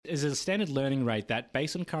is a standard learning rate that,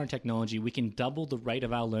 based on current technology, we can double the rate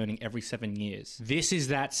of our learning every 7 years. This is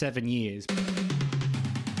that 7 years.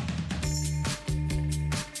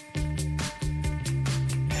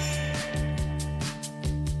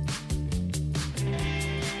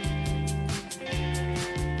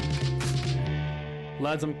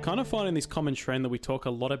 Lads, I'm kind of finding this common trend that we talk a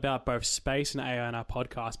lot about both space and AI in our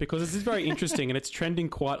podcast, because this is very interesting and it's trending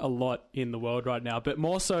quite a lot in the world right now, but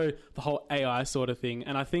more so the whole AI sort of thing.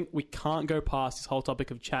 And I think we can't go past this whole topic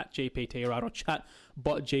of ChatGPT, right? Or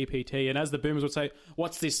chatbot GPT. And as the boomers would say,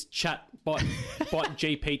 what's this chatbot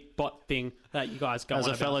GP bot thing that you guys go on As a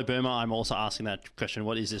about? fellow boomer, I'm also asking that question.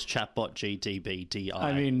 What is this chatbot GTBDI?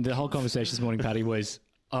 I mean, the whole conversation this morning, Paddy, was,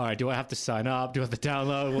 all right, do I have to sign up? Do I have to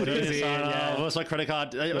download? What is it? Yeah. What's my credit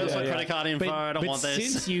card? What's my credit card info? I don't want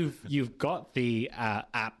this. Since you've got the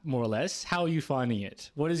app, more or less, how are you finding it?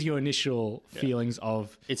 What is your initial feelings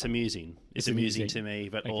of? It's amusing. It's amusing to me,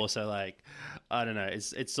 but also like, I don't know.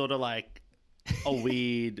 It's sort of like a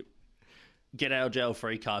weird get out of jail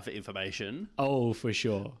free card for information. Oh, for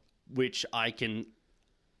sure. Which I can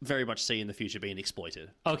very much see in the future being exploited.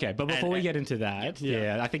 Okay, but before we get into that,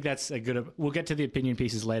 I think that's a good... We'll get to the opinion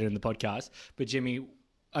pieces later in the podcast. But Jimmy,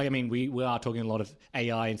 I mean, we are talking a lot of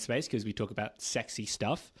AI in space because we talk about sexy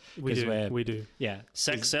stuff. We do. Yeah.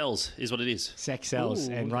 Sex sells is what it is. Sex sells.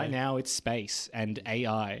 Ooh, and right now it's space and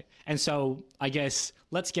AI. And so I guess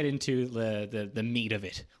let's get into the meat of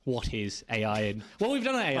it. What is AI? And well, we've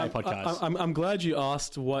done an AI podcast. I'm glad you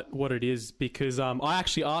asked what it is, because I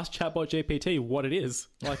actually asked Chatbot GPT what it is.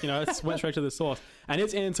 Like, it went straight to the source. And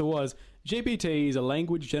its answer was, GPT is a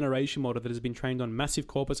language generation model that has been trained on massive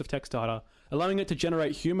corpus of text data, allowing it to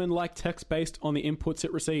generate human-like text based on the inputs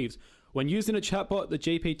it receives. When used in a chatbot, the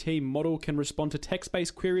GPT model can respond to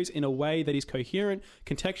text-based queries in a way that is coherent,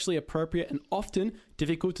 contextually appropriate, and often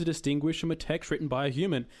difficult to distinguish from a text written by a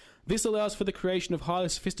human. This allows for the creation of highly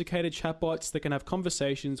sophisticated chatbots that can have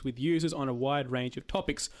conversations with users on a wide range of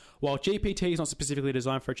topics. While GPT is not specifically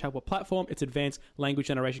designed for a chatbot platform, its advanced language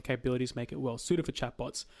generation capabilities make it well suited for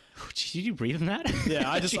chatbots. Did you breathe on that?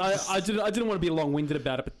 Yeah, I didn't want to be long-winded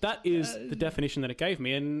about it, but that is the definition that it gave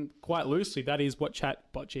me, and quite loosely, that is what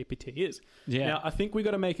Chatbot GPT is. Yeah. Now, I think we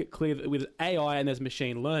got to make it clear that with AI and there's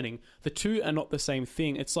machine learning, the two are not the same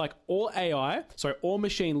thing. It's like all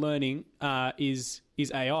machine learning is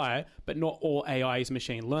AI, but not all AI is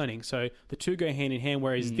machine learning. So the two go hand in hand,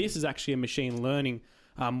 whereas this is actually a machine learning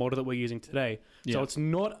model that we're using today. Yeah. So it's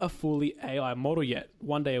not a fully AI model yet.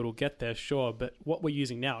 One day it'll get there, sure, but what we're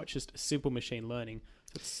using now, it's just a simple machine learning.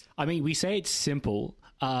 I mean, we say it's simple.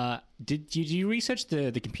 Did you research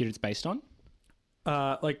the computer it's based on?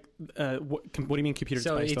 What do you mean computer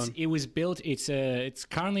it's based on? It was built, it's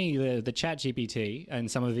currently the ChatGPT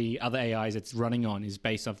and some of the other AIs it's running on is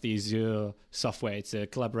based off the Azure software. It's a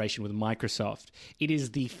collaboration with Microsoft. It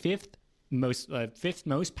is the fifth most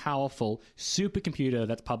powerful supercomputer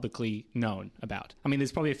that's publicly known about. I mean,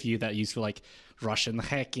 there's probably a few that are used for like Russian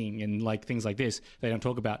hacking and like things like this they don't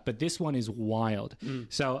talk about, but this one is wild.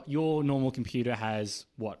 So your normal computer has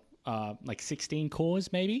what? Like 16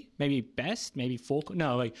 cores, maybe best, maybe 4.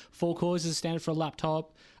 No, like 4 cores is standard for a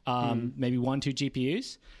laptop. Maybe 2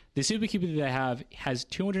 GPUs. The supercomputer they have has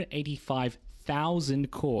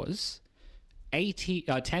 285,000 cores,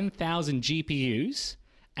 10,000 GPUs,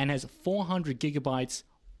 and has 400 gigabytes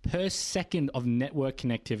per second of network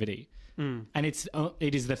connectivity. And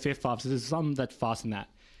it is the fifth fastest. So there's some that's faster than that.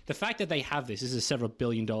 The fact that they have this is a several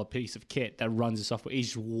billion-dollar piece of kit that runs the software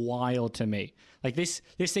is wild to me. Like this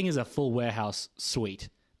thing is a full warehouse suite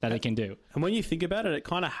that it can do. And when you think about it, it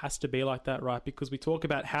kind of has to be like that, right? Because we talk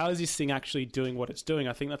about how is this thing actually doing what it's doing?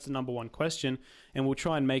 I think that's the number one question, and we'll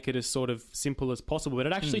try and make it as sort of simple as possible. But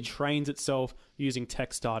it actually trains itself using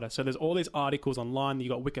text data. So there's all these articles online. You've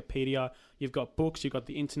got Wikipedia, you've got books, you've got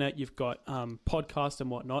the internet, you've got podcasts and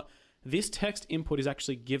whatnot. This text input is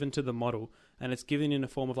actually given to the model, and it's given in a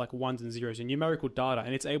form of like ones and zeros and numerical data,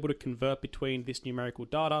 and it's able to convert between this numerical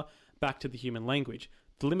data back to the human language.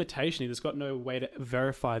 The limitation is it's got no way to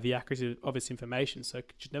verify the accuracy of its information, so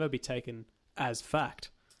it should never be taken as fact.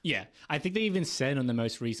 Yeah, I think they even said on the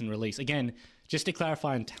most recent release, again, just to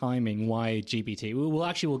clarify on timing why GPT,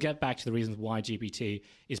 we'll get back to the reasons why GPT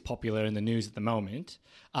is popular in the news at the moment,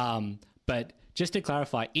 but just to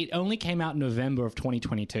clarify, it only came out in November of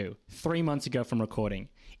 2022, 3 months ago from recording.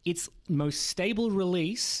 Its most stable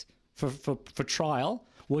release for trial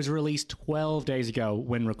was released 12 days ago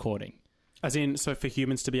when recording. As in, so for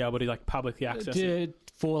humans to be able to like publicly access it?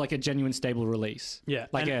 For like a genuine stable release. Yeah.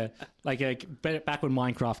 Back when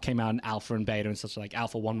Minecraft came out in alpha and beta and such, like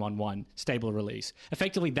alpha 1.1.1 stable release.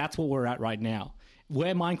 Effectively, that's what we're at right now.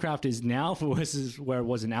 where Minecraft is now versus where it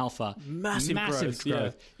was in alpha, Massive growth.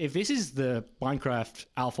 Yeah. If this is the Minecraft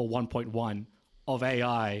alpha 1.1 of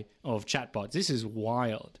AI, of chatbots, this is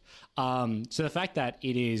wild. So the fact that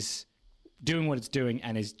it is doing what it's doing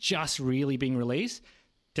and is just really being released,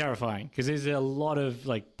 terrifying, because there's a lot of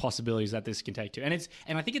like possibilities that this can take to. And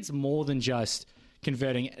I think it's more than just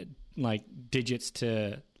converting like digits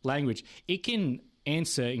to language. It can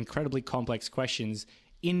answer incredibly complex questions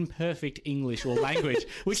in perfect English or language,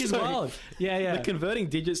 which is wild. Yeah. The converting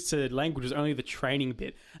digits to language is only the training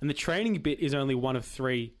bit, and the training bit is only one of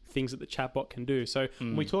 3 things that the chatbot can do. So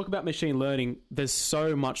when we talk about machine learning, there's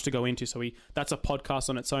so much to go into. So that's a podcast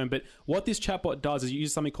on its own. But what this chatbot does is it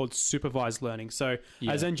uses something called supervised learning. So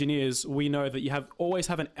as engineers, we know that you always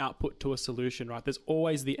have an output to a solution, right? There's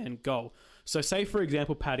always the end goal. So say, for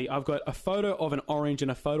example, Patty, I've got a photo of an orange and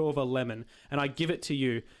a photo of a lemon, and I give it to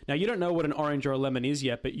you. Now, you don't know what an orange or a lemon is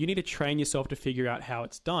yet, but you need to train yourself to figure out how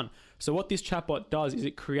it's done. So what this chatbot does is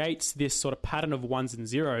it creates this sort of pattern of ones and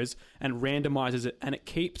zeros and randomizes it, and it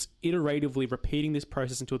keeps iteratively repeating this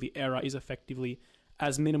process until the error is effectively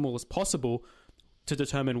as minimal as possible to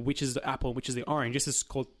determine which is the apple and which is the orange. This is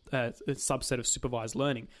called a subset of supervised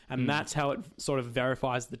learning. And that's how it sort of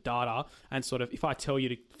verifies the data. And sort of, if I tell you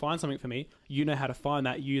to find something for me, you know how to find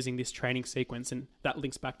that using this training sequence. And that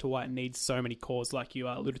links back to why it needs so many cores, like you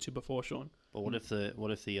alluded to before, Sean. But what if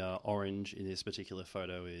the orange in this particular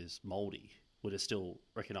photo is moldy? Would it still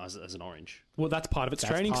recognize it as an orange? Well, that's part of its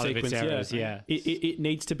training sequence. It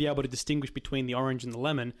needs to be able to distinguish between the orange and the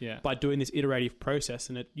lemon by doing this iterative process,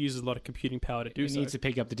 and it uses a lot of computing power to do so. It needs to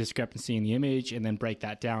pick up the discrepancy in the image and then break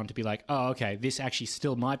that down to be like, oh, okay, this actually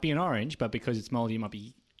still might be an orange, but because it's moldy,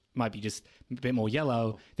 it might be just a bit more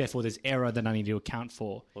yellow. Therefore, there's error that I need to account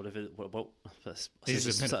for. What if it?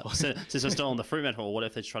 Since we're still on the fruit metaphor, what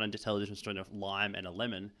if they're trying to tell the difference between a lime and a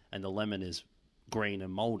lemon, and the lemon is green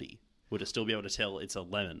and moldy? Would it still be able to tell it's a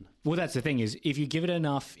lemon? Well, that's the thing is, if you give it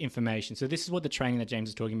enough information, so this is what the training that James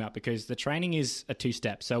is talking about, because the training is a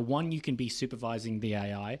 2-step. So one, you can be supervising the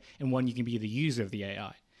AI, and one, you can be the user of the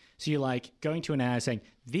AI. So you're like going to an AI saying,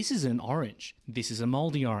 this is an orange, this is a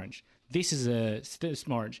moldy orange, this is a stiff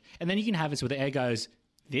orange. And then you can have it so the AI goes,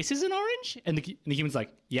 this is an orange? And the human's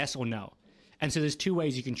like, yes or no. And so there's 2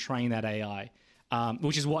 ways you can train that AI.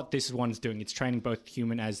 Which is what this one's doing. It's training both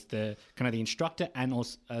human as the kind of the instructor and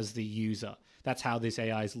also as the user. That's how this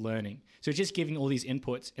AI is learning. So it's just giving all these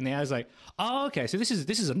inputs, and the AI is like, oh, okay, so this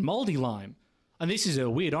is a moldy lime, and this is a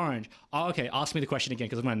weird orange. Oh, okay, ask me the question again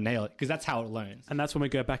because I'm going to nail it, because that's how it learns. And that's when we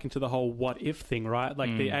go back into the whole what if thing, right?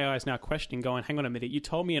 Like the AI is now questioning, going, hang on a minute, you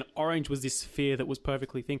told me an orange was this sphere that was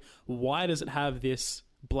perfectly thing. Why does it have this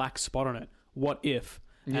black spot on it? What if?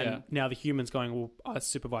 And now the human's going, well,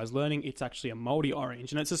 supervised learning, it's actually a moldy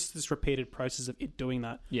orange. And it's just this repeated process of it doing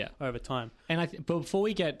that over time. And but before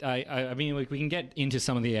we get, I mean, we can get into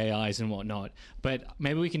some of the AIs and whatnot, but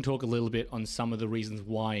maybe we can talk a little bit on some of the reasons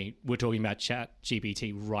why we're talking about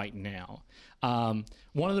ChatGPT right now.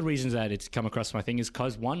 One of the reasons that it's come across my thing is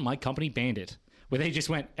because, one, my company banned it, where they just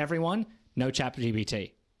went, everyone, no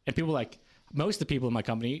ChatGPT. And people were like, most of the people in my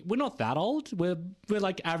company, we're not that old. We're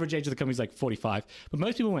like, average age of the company is like 45. But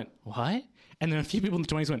most people went, what? And then a few people in the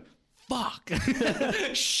 20s went, fuck.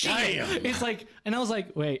 Damn. It's like, and I was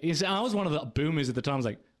like, wait. I was one of the boomers at the time. I was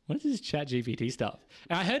like, what is this ChatGPT stuff?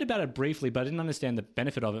 And I heard about it briefly, but I didn't understand the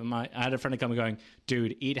benefit of it. I had a friend come going,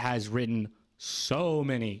 dude, it has written so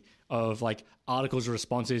many of like articles or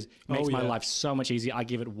responses. It makes my life so much easier. I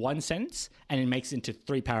give it 1 sentence and it makes it into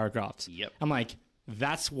 3 paragraphs. Yep. I'm like,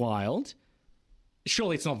 that's wild.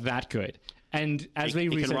 Surely it's not that good. And as we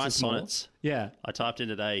research, can write sonnets. Yeah, I typed in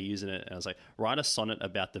today using it, and I was like, "Write a sonnet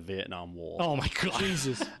about the Vietnam War." Oh my god,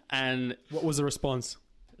 Jesus! And what was the response?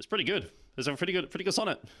 It's pretty good. It's a pretty good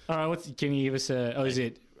sonnet. All right, can you give us a? Oh, is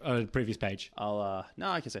it a previous page? No,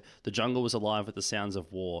 I can say the jungle was alive with the sounds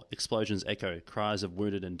of war. Explosions echo, cries of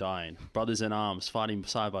wounded and dying, brothers in arms fighting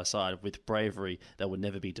side by side with bravery that would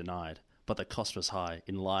never be denied. But the cost was high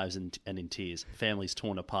in lives and in tears, families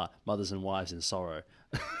torn apart, mothers and wives in sorrow.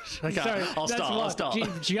 Okay, I'll stop. Do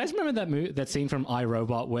you guys remember that scene from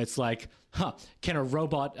iRobot where it's like, can a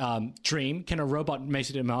robot dream? Can a robot make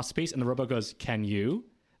it a masterpiece? And the robot goes, can you?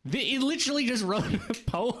 It literally just wrote a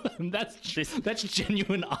poem. That's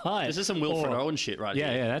genuine art. This is some Will Ferrell and shit right here.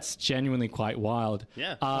 Yeah, that's genuinely quite wild.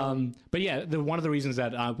 Yeah. But yeah, one of the reasons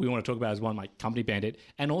that we want to talk about is, one, my company banned it,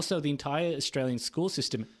 and also the entire Australian school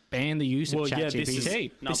system banned the use of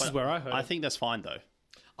ChatGPT. This is where I heard. I think that's fine though.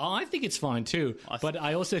 I think it's fine too, but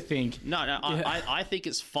I also think... No, I think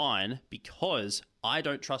it's fine because I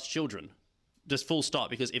don't trust children. Just full stop.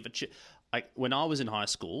 Because when I was in high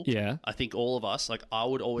school, I think all of us, like, I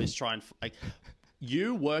would always try and...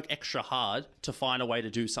 you work extra hard to find a way to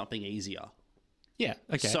do something easier. Yeah.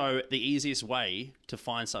 Okay. So the easiest way to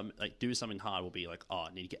find do something hard will be like, oh,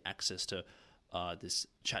 I need to get access to this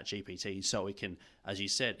ChatGPT so it can, as you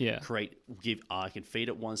said, I can feed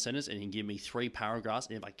it one sentence and it can give me 3 paragraphs.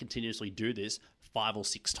 And if I continuously do this 5 or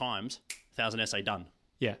 6 times, 1,000 essay done.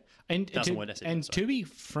 Yeah. And to be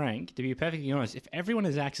frank, to be perfectly honest, if everyone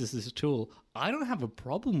has access to this tool, I don't have a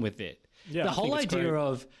problem with it. Yeah, the whole idea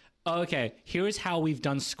of, okay, here is how we've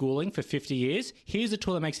done schooling for 50 years. Here's a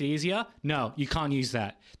tool that makes it easier. No, you can't use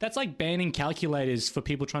that. That's like banning calculators for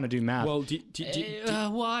people trying to do math. Well,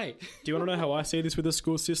 why? Do you want to know how I see this with the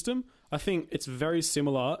school system? I think it's very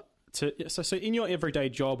similar to... So in your everyday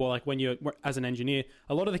job, or like when you're as an engineer,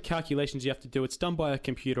 a lot of the calculations you have to do, it's done by a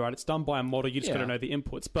computer, right? It's done by a model. You just got to know the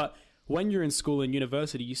inputs. But when you're in school and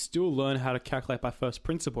university, you still learn how to calculate by first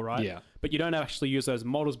principle, right? Yeah. But you don't actually use those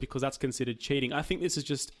models because that's considered cheating. I think this is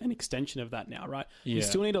just an extension of that now, right? Yeah. You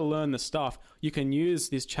still need to learn the stuff. You can use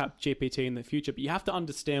this ChatGPT in the future, but you have to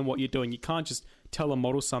understand what you're doing. You can't just tell a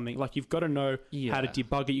model something. Like, you've got to know how to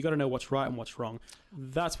debug it. You've got to know what's right and what's wrong.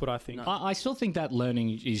 That's what I think. I still think that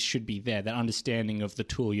learning should be there, that understanding of the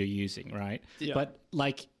tool you're using, right? Yeah. But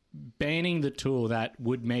like banning the tool that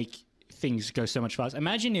would make things go so much faster.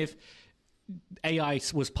 Imagine if AI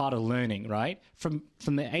was part of learning, right? From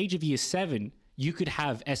the age of year 7, you could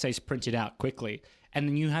have essays printed out quickly, and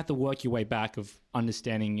then you have to work your way back of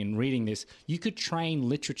understanding and reading this. You could train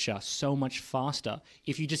literature so much faster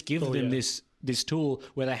if you just give them this tool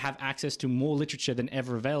where they have access to more literature than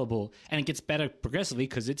ever available, and it gets better progressively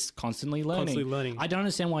because it's constantly learning. I don't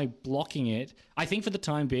understand why blocking it. I think for the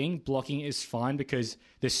time being, blocking is fine because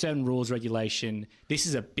there's certain rules, regulation. This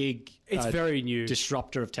is a big, it's very new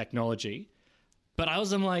disruptor of technology. But I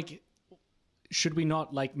was like, should we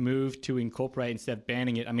not like move to incorporate instead of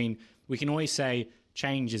banning it? I mean, we can always say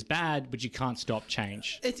change is bad, but you can't stop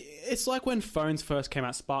change. It's like when phones first came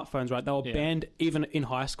out, smartphones, right? They were banned even in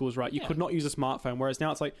high schools, right? You could not use a smartphone, whereas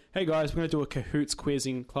now it's like, hey guys, we're going to do a Kahoots quiz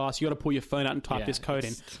in class. You got to pull your phone out and type this code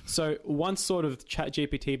in. So once sort of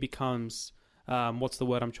ChatGPT becomes... what's the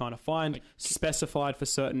word I'm trying to find? Like, specified for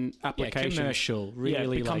certain applications. Commercial.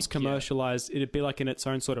 Really, it becomes commercialized. It'd be like in its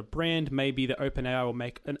own sort of brand. Maybe the OpenAI will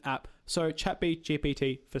make an app. So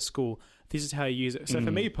ChatGPT for school. This is how you use it. So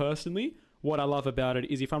for me personally, what I love about it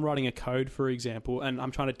is if I'm writing a code, for example, and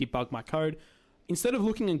I'm trying to debug my code, instead of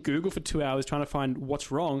looking in Google for 2 hours trying to find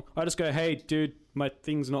what's wrong, I just go, hey, dude, my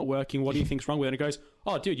thing's not working. What do you think's wrong with it? And it goes,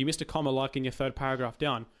 oh, dude, you missed a comma like in your 3rd paragraph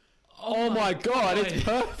down. Oh my God, it's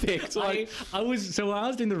perfect. When I was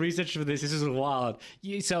doing the research for this is wild.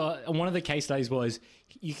 So one of the case studies was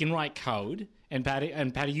you can write code, and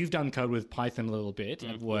Patty, you've done code with Python a little bit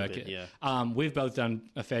at work. We've both done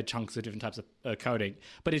a fair chunks of different types of coding,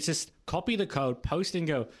 but it's just copy the code, post and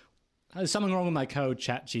go, there's something wrong with my code,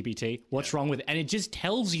 ChatGPT. What's wrong with it? And it just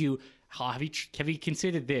tells you, have you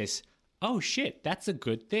considered this? Oh shit, that's a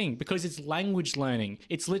good thing because it's language learning.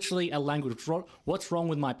 It's literally a language. What's wrong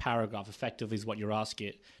with my paragraph, effectively, is what you're asking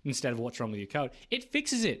it, instead of what's wrong with your code. It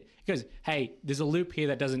fixes it. It goes, hey, there's a loop here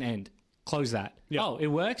that doesn't end. Close that. Yeah. Oh, it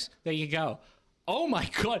works? There you go. Oh my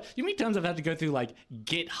God. You know how many times I've had to go through like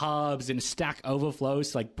GitHubs and Stack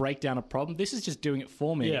Overflows to like break down a problem? This is just doing it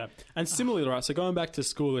for me. Yeah. And similarly, right, so going back to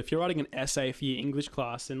school, if you're writing an essay for your English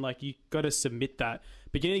class and like you got to submit that,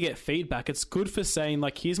 beginning to get feedback, it's good for saying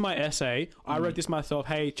like, here's my essay. I wrote this myself.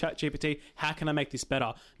 Hey, ChatGPT, how can I make this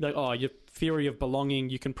better? Like, oh, your theory of belonging,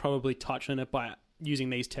 you can probably touch on it by using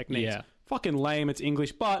these techniques. Yeah. Fucking lame, it's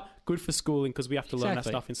English, but good for schooling because we have to learn that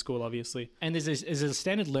stuff in school, obviously. And there's a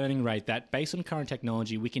standard learning rate that, based on current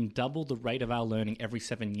technology, we can double the rate of our learning every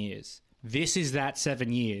 7 years. This is that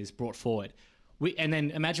 7 years brought forward. And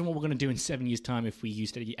then imagine what we're going to do in 7 years' time if we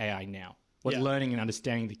used AI now. What learning and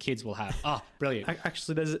understanding the kids will have. Oh, brilliant.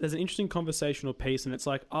 Actually, there's an interesting conversational piece, and it's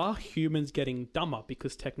like, are humans getting dumber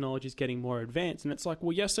because technology is getting more advanced? And it's like,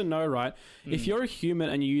 well, yes and no, right? If you're a human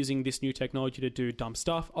and you're using this new technology to do dumb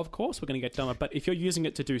stuff, of course we're going to get dumber. But if you're using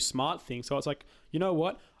it to do smart things, so it's like, you know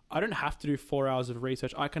what? I don't have to do 4 hours of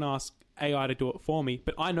research. I can ask AI to do it for me,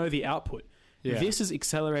 but I know the output. Yeah. This is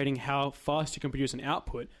accelerating how fast you can produce an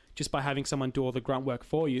output just by having someone do all the grunt work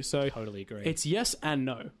for you. So totally agree. It's yes and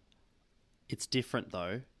no. It's different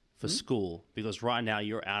though for school because right now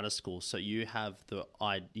you're out of school, so you have the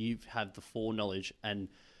foreknowledge and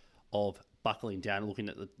of buckling down, looking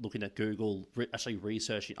at Google, actually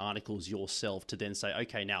researching articles yourself to then say,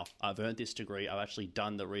 okay, now I've earned this degree, I've actually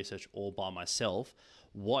done the research all by myself.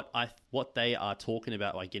 What they are talking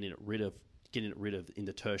about, like getting it rid of in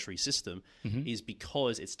the tertiary system, is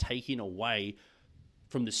because it's taking away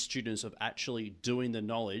from the students of actually doing the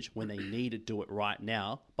knowledge when they need to do it right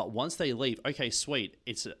now. But once they leave, okay, sweet,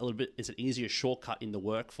 it's an easier shortcut in the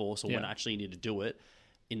workforce, or when I actually need to do it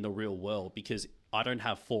in the real world, because I don't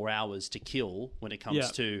have 4 hours to kill when it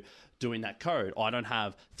comes to doing that code. I don't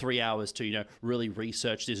have 3 hours to, really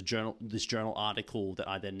research this journal article that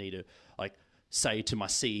I then need to say to my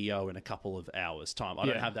CEO in a couple of hours time. I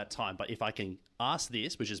don't have that time. But if I can ask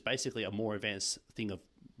this, which is basically a more advanced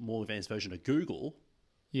version of Google,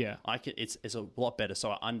 it's a lot better.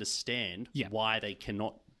 So I understand why they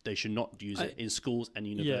should not use it in schools and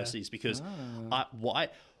universities, because why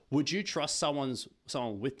would you trust someone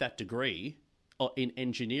with that degree in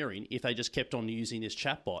engineering if they just kept on using this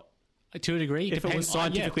chatbot? To a degree, if it was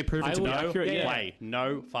scientifically proven to be accurate,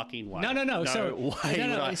 no fucking way. No. No way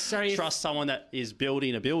would I trust someone that is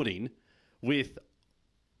building a building with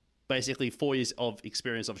basically 4 years of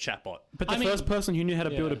experience of chatbot. But the first person who knew how to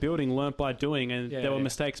build a building learned by doing, and there were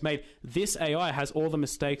mistakes made. This AI has all the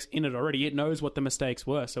mistakes in it already. It knows what the mistakes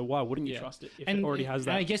were, so why wouldn't you trust it if it already has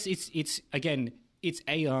that? And I guess it's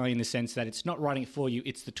AI in the sense that it's not writing it for you,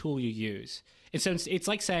 it's the tool you use. And so it's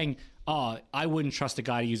like saying, I wouldn't trust a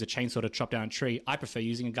guy to use a chainsaw to chop down a tree. I prefer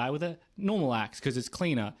using a guy with a normal axe because it's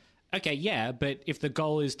cleaner. Okay, yeah, but if the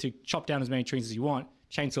goal is to chop down as many trees as you want,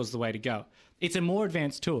 chainsaw's the way to go. It's a more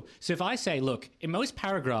advanced tool. So if I say, look, in most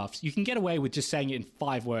paragraphs, you can get away with just saying it in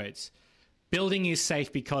 5 words. Building is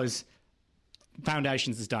safe because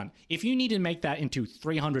foundations is done. If you need to make that into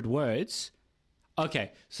 300 words,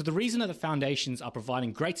 okay, so the reason that the foundations are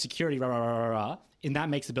providing great security, and that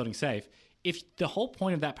makes the building safe. If the whole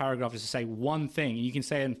point of that paragraph is to say one thing, and you can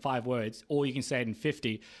say it in 5 words, or you can say it in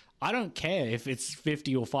 50, I don't care if it's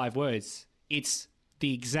 50 or 5 words. It's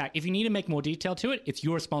the exact... If you need to make more detail to it, it's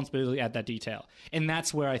your responsibility to add that detail. And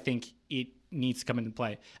that's where I think it needs to come into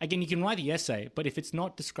play. Again, you can write the essay, but if it's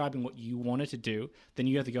not describing what you want it to do, then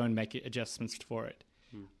you have to go and make adjustments for it.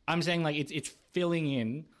 I'm saying it's filling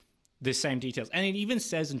in the same details. And it even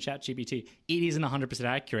says in ChatGPT, it isn't 100%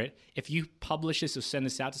 accurate. If you publish this or send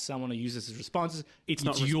this out to someone or use this as responses, it's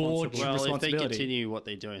not your responsibility. Well, if they continue what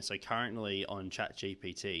they're doing, so currently on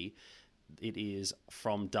ChatGPT, it is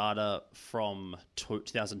from data from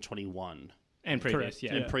 2021. And previous,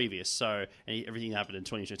 And previous. So everything that happened in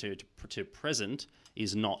 2022 to present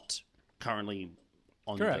is not currently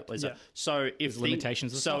on. Correct. So if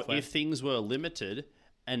limitations of software. If things were limited,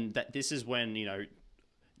 and that this is when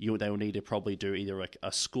they will need to probably do either like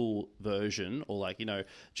a school version or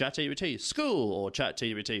ChatGPT school or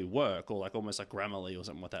ChatGPT work, or almost like Grammarly or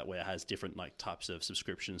something like that, where it has different types of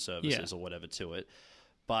subscription services or whatever to it.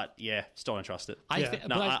 But still don't trust it.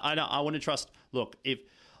 I want to trust. Look, if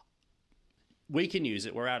we can use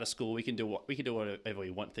it, we're out of school. We can do whatever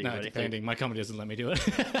we want. Depending. My company doesn't let me do it.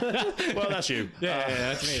 Well, that's you.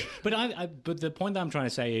 That's me. But the point that I'm trying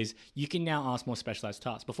to say is you can now ask more specialized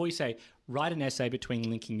tasks. Before you say, write an essay between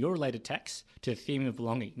linking your related text to a theme of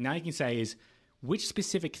belonging. Now you can say is, which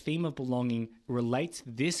specific theme of belonging relates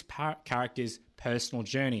this character's personal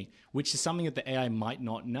journey, which is something that the AI might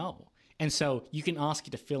not know. And so you can ask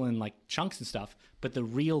it to fill in chunks and stuff, but the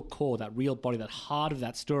real core, that real body, that heart of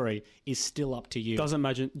that story is still up to you. Doesn't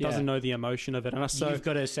know the emotion of it. And so you've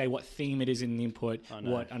got to say what theme it is in the input,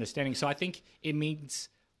 what understanding. So I think it means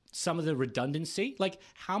some of the redundancy.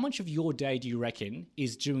 How much of your day do you reckon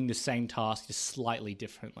is doing the same task just slightly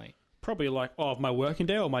differently? Probably my working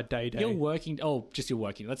day or my day. Just your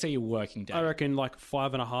working. Let's say your working day. I reckon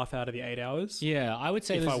 5.5 out of the 8 hours. Yeah, I would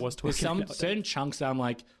say there's some certain chunks that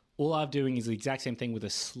I'm all I'm doing is the exact same thing with a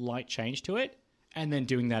slight change to it, and then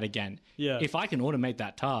doing that again. Yeah. If I can automate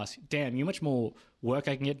that task, damn, you much more work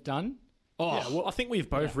I can get done. Oh, yeah, well, I think we've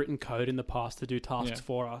both written code in the past to do tasks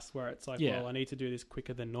for us, where it's I need to do this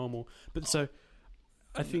quicker than normal. But so,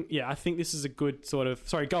 I think this is a good sort of.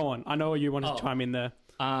 Sorry, go on. I know you wanted to chime in there.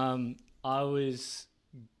 I was.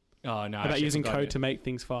 Oh no! About using code to make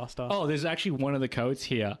things faster. Oh, there's actually one of the codes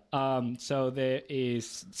here. There's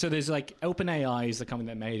OpenAI is the company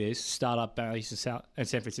that made this startup based in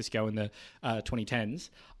San Francisco in the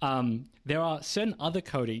 2010s. There are certain other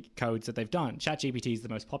codes that they've done. ChatGPT is the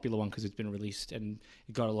most popular one because it's been released and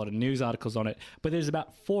it got a lot of news articles on it. But there's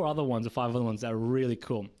about 4 other ones or 5 other ones that are really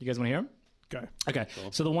cool. You guys want to hear them? Go. Okay.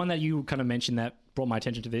 Cool. So the one that you kind of mentioned that brought my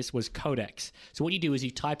attention to this was Codex. So what you do is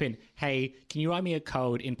you type in, hey, can you write me a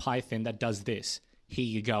code in Python that does this? Here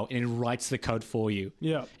you go. And it writes the code for you.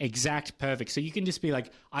 Yeah. Exact. Perfect. So you can just be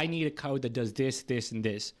like, I need a code that does this, this, and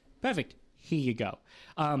this. Perfect. Here you go.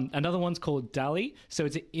 Another one's called DALL-E. So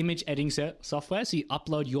it's an image editing software. So you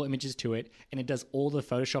upload your images to it, and it does all the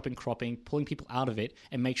Photoshop and cropping, pulling people out of it,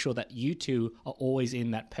 and make sure that you two are always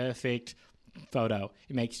in that perfect photo.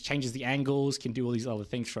 It changes the angles, can do all these other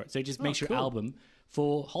things for it. So it just makes your album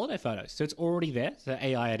for holiday photos. So it's already there. So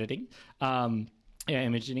AI editing,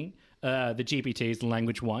 imaging. The GPT is the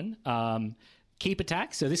language one. Keep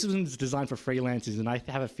Attack. So this was designed for freelancers, and I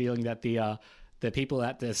have a feeling that the people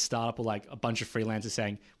at the startup are like a bunch of freelancers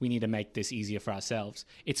saying, we need to make this easier for ourselves.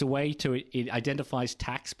 It's a way it identifies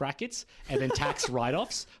tax brackets and then tax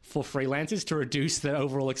write-offs for freelancers to reduce their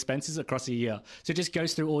overall expenses across a year. So it just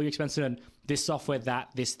goes through all your expenses and this software,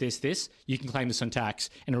 this, you can claim this on tax,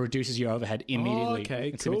 and it reduces your overhead immediately. Okay,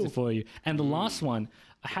 and submits it for you. And the last one,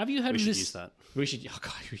 have you heard of this? Use that. We should. Oh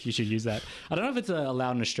God, you should use that. I don't know if it's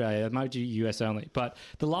allowed in Australia. It might be US only. But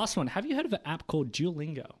the last one, have you heard of an app called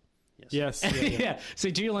Duolingo? Yes. Yeah. So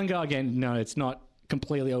Duolingo, again, no, it's not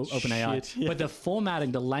completely open AI. Shit, yeah. But the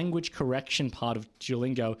formatting, the language correction part of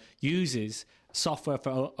Duolingo uses software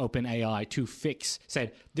for open AI to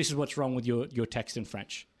say, this is what's wrong with your text in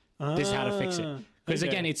French. This is how to fix it. Because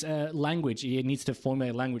again, it's a language. It needs to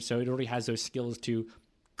formulate language. So it already has those skills to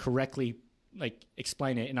correctly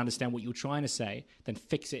explain it and understand what you're trying to say, then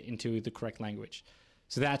fix it into the correct language.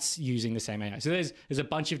 So that's using the same AI. So there's a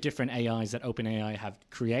bunch of different AIs that OpenAI have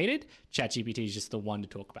created. ChatGPT is just the one to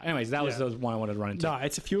talk about. Anyways, that was the one I wanted to run into. No,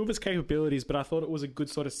 it's a few of its capabilities, but I thought it was a good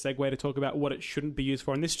sort of segue to talk about what it shouldn't be used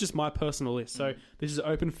for. And this is just my personal list. So this is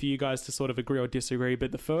open for you guys to sort of agree or disagree.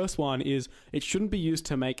 But the first one is it shouldn't be used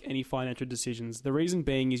to make any financial decisions. The reason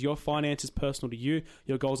being is your finance is personal to you.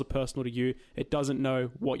 Your goals are personal to you. It doesn't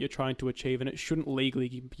know what you're trying to achieve, and it shouldn't legally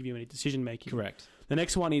give you any decision making. Correct. The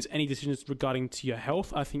next one is any decisions regarding to your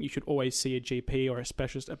health. I think you should always see a GP or a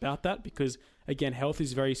specialist about that because, again, health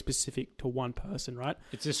is very specific to one person, right?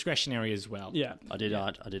 It's discretionary as well. Yeah. I did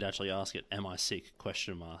actually ask it, am I sick? ?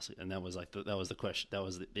 And that was like that was the question. That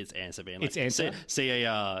was its answer being like, Its answer? See a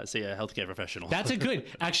healthcare professional. That's a good,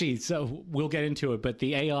 actually, so we'll get into it, but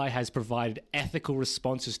the AI has provided ethical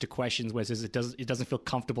responses to questions where it says it doesn't feel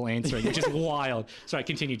comfortable answering, which is wild. Sorry,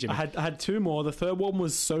 continue, Jimmy. I had two more. The third one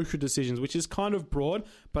was social decisions, which is kind of broad,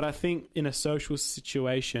 but I think in a social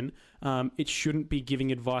situation, it shouldn't be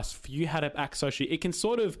giving advice for you how to act socially. It can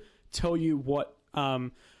sort of tell you what,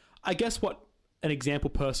 I guess what an example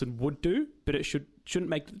person would do, but it shouldn't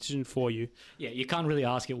make the decision for you. Yeah, you can't really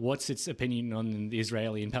ask it what's its opinion on the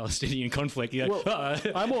Israeli and Palestinian conflict. You're like,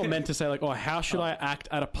 I'm more meant to say like, how should I act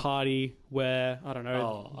at a party where, I don't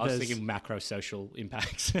know. I was thinking macro social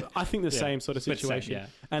impacts. I think the same sort of situation. Yeah.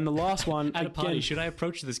 And the last one, At a party, should I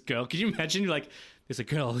approach this girl? Can you imagine, like, there's a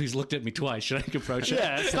girl who's looked at me twice. Should I approach her?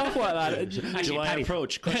 Yeah, stuff like that. Actually, Do I Patty,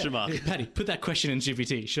 approach? ? Patty, put that question in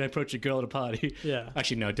GPT. Should I approach a girl at a party? Yeah.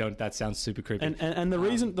 Actually, no, don't. That sounds super creepy. And the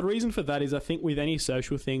reason for that is I think with any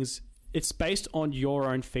social things, it's based on your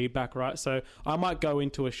own feedback, right? So I might go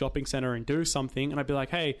into a shopping center and do something, and I'd be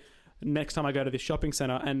like, hey, next time I go to this shopping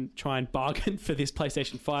center and try and bargain for this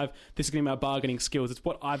PlayStation 5, this is going to be my bargaining skills. It's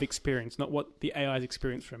what I've experienced, not what the AI's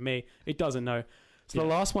experienced from me. It doesn't know. So the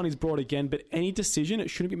last one is broad again, but any decision, it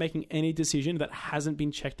shouldn't be making any decision that hasn't been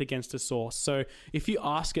checked against a source. So if you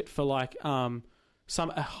ask it for like a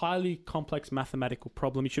highly complex mathematical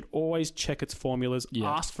problem, you should always check its formulas,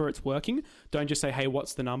 ask for its working. Don't just say, hey,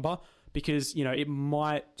 what's the number? Because, it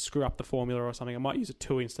might screw up the formula or something. It might use a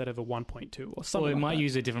 2 instead of a 1.2 or something. Or it like might that.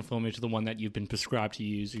 use a different formula to the one that you've been prescribed to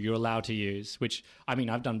use or you're allowed to use, which, I mean,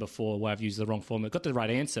 I've done before where I've used the wrong formula. Got the right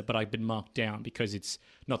answer, but I've been marked down because it's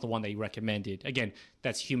not the one they recommended. Again,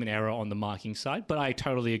 that's human error on the marking side, but I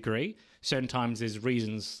totally agree. Certain times there's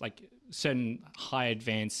reasons, like certain high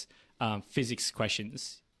advanced physics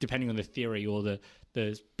questions, depending on the theory or the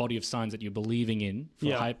body of science that you're believing in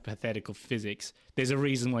for hypothetical physics, there's a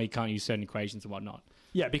reason why you can't use certain equations and whatnot.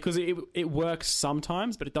 Yeah, because it works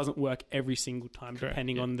sometimes, but it doesn't work every single time,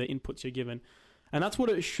 depending on the inputs you're given. And that's what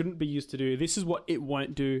it shouldn't be used to do. This is what it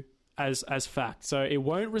won't do as fact. So it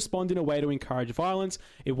won't respond in a way to encourage violence.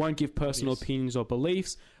 It won't give personal opinions or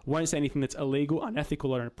beliefs. It won't say anything that's illegal,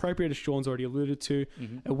 unethical, or inappropriate, as Sean's already alluded to.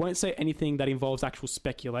 It won't say anything that involves actual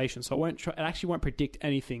speculation. So it actually won't predict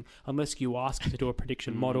anything unless you ask it to do a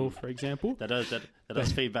prediction model, for example. That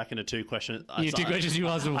does feed back into two questions. Two questions you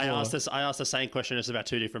asked before. I asked the same question just about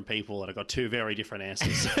two different people, and I got two very different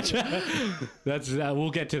answers. That's we'll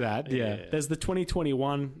get to that. Yeah. There's the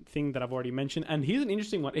 2021 thing that I've already mentioned, and here's an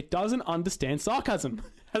interesting one. It doesn't understand sarcasm.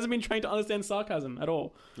 Hasn't been trained to understand sarcasm at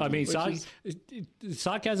all. I mean,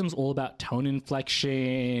 sarcasm's all about tone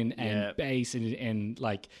inflection and bass, and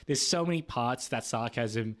like there's so many parts that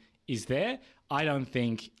sarcasm is there. I don't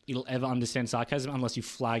think it'll ever understand sarcasm unless you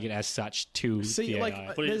flag it as such to the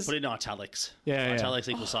AI. Put it in italics. Yeah. Italics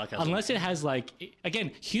equals sarcasm. Unless it has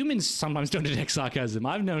again, humans sometimes don't detect sarcasm.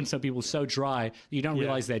 I've known some people so dry you don't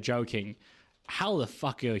realize they're joking. how the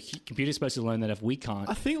fuck are computers supposed to learn that if we can't?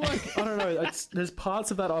 I think, like, I don't know, there's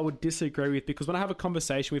parts of that I would disagree with, because when I have a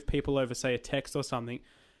conversation with people over, say, a text or something,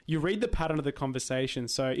 you read the pattern of the conversation.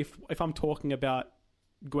 So if I'm talking about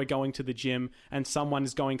we're going to the gym and someone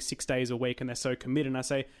is going 6 days a week and they're so committed, and I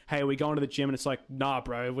say, hey, are we going to the gym? And it's like, nah,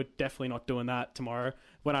 bro, we're definitely not doing that tomorrow,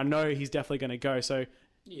 when I know he's definitely going to go. So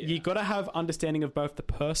you got to have understanding of both the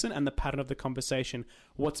person and the pattern of the conversation.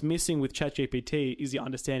 What's missing with ChatGPT is the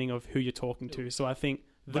understanding of who you're talking to. So I think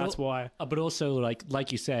that's why. But also,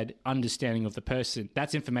 like you said, understanding of the person.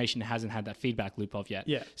 That's information that hasn't had that feedback loop of yet.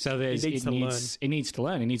 Yeah. So it needs to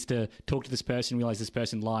learn. It needs to talk to this person, realize this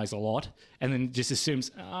person lies a lot, and then just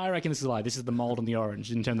assumes, I reckon this is a lie. This is the mold on the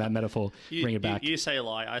orange. In terms of that metaphor, bring it back. You say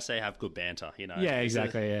lie, I say have good banter. You know. Yeah,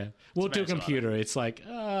 exactly. Yeah. Well, to a computer, it's like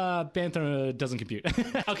banter doesn't compute.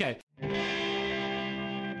 Okay.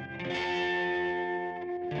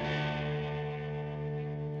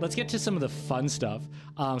 Let's get to some of the fun stuff,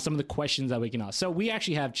 some of the questions that we can ask. So we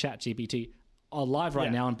actually have ChatGPT live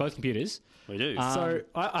right now on both computers. We do. So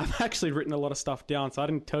I've actually written a lot of stuff down. So I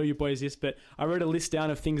didn't tell you boys this, but I wrote a list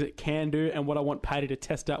down of things it can do and what I want Paddy to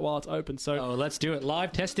test out while it's open. So let's do it.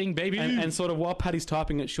 Live testing, baby. And sort of while Paddy's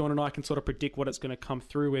typing it, Sean and I can sort of predict what it's going to come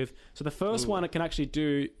through with. So the first one it can actually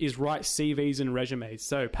do is write CVs and resumes.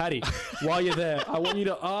 So Paddy, while you're there, I want you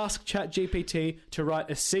to ask ChatGPT to write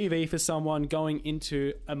a CV for someone going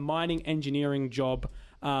into a mining engineering job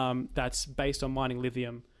that's based on mining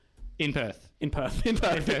lithium. In Perth.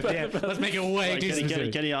 Yeah. Let's make it way too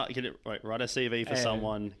specific. Write a CV for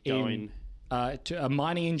someone going to a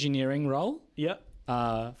mining engineering role. Yep.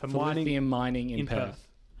 For lithium mining in Perth.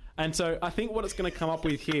 And so I think what it's going to come up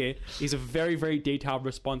with here is a very, very detailed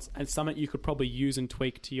response and something you could probably use and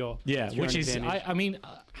tweak to your which is advantage. I mean,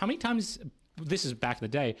 how many times? This is back in the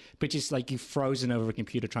day, but just like you've frozen over a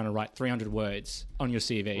computer trying to write 300 words on your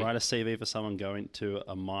CV. Write a CV for someone going to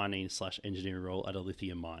a mining/engineering role at a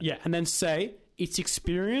lithium mine. Yeah, and then say its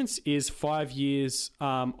experience is 5 years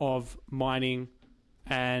of mining,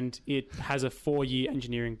 and it has a 4-year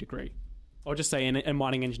engineering degree, or just say a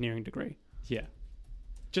mining engineering degree. Yeah.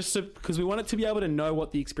 Just so, because we want it to be able to know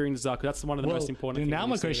what the experiences are, because that's one of the most important things. Now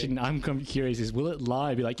my question, I'm curious, is will it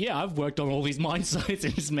lie? Be like, yeah, I've worked on all these mine sites,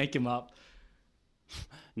 and just make them up.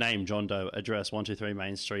 Name, John Doe. Address, 123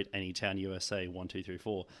 Main Street, Anytown, USA,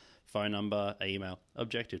 1234. Phone number, email.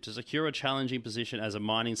 Objective, to secure a challenging position as a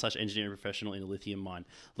mining/engineering professional in a lithium mine,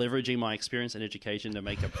 leveraging my experience and education to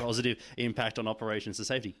make a positive impact on operations and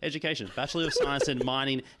safety. Education, Bachelor of Science in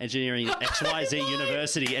Mining Engineering, XYZ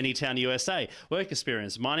University, Anytown, USA. Work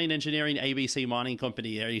experience, mining engineering, ABC Mining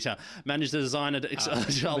Company, Anytown. Managed the design, there's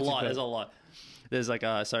a lot. There's like,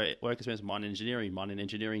 work experience, mining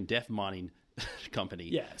engineering, deaf mining company.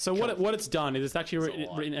 Yeah. So what it's done is it's actually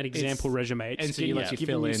written an example resume. And so you let you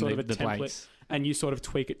fill in sort of the template, and you sort of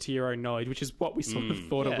tweak it to your own knowledge, which is what we sort of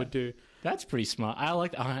thought it would do. That's pretty smart. I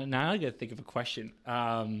like. Now I got to think of a question.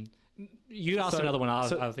 You asked another one. I'll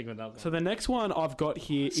think of another one. So the next one I've got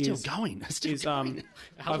here is still going.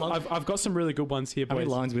 I've got some really good ones here. How boys.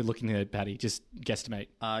 many lines are we looking at, Patty? Just guesstimate.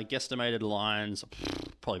 Guesstimated lines,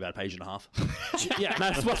 probably about a page and a half. Yeah,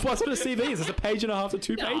 that's what sort of CV is. It's a page and a half to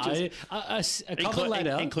 2 pages. A cover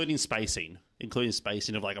letter, including spacing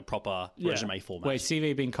of like a proper resume format. Wait,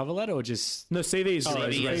 CV being cover letter or just No, CV is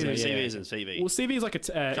CV and CV. Well, CV is like a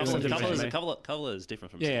cover letter is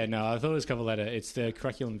different from CV. Yeah, no, I thought it was cover letter. It's the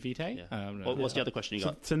curriculum vitae. Yeah. What's the other question you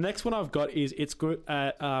got? So the next one I've got is it's good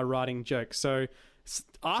at writing jokes. So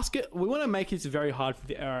ask it. We want to make it very hard for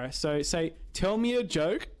the error. So say, tell me a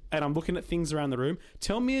joke, and I'm looking at things around the room.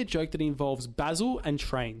 Tell me a joke that involves basil and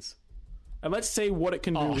trains. And let's see what it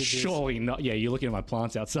can do with this. Surely not. Yeah, you're looking at my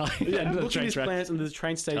plants outside. Yeah, look at these plants and there's a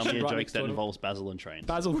train station. Tell me a right joke next that to involves basil and trains.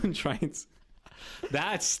 Basil and trains.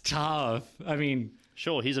 That's tough. I mean...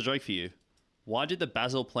 Sure, here's a joke for you. Why did the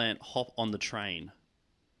basil plant hop on the train?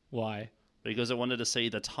 Why? Because it wanted to see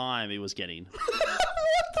the time he was getting.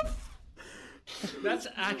 That's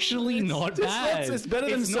actually not bad. It's better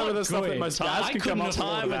than some of the stuff that most guys can come up with.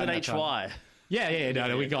 Time with an HY. Yeah,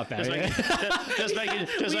 no, we got that. Just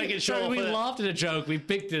making sure. So we laughed at a joke, we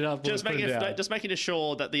picked it up. Just making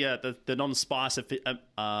sure that the non-spice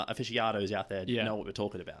aficionados out there know what we're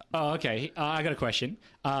talking about. Oh, okay. I got a question.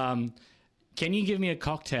 Can you give me a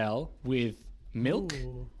cocktail with milk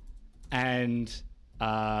and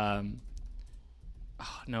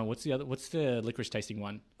no? What's the licorice tasting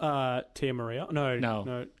one? Tia Maria? No.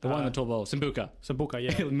 The one in the tall bowl. Sambuca,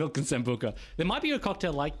 yeah. Milk and Sambuca. There might be a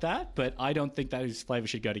cocktail like that, but I don't think those flavors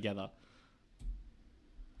should go together.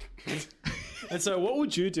 And so what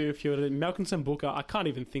would you do if you were to milk and Sambuca? I can't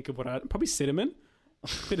even think of probably cinnamon.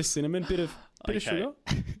 Bit of cinnamon, bit of... Bit of Okay.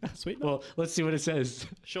 sugar. Sweet. Well, let's see what it says.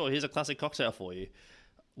 Sure, here's a classic cocktail for you.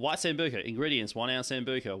 White Sambuca. Ingredients: 1 ounce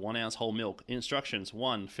Sambuca, 1 ounce whole milk. Instructions: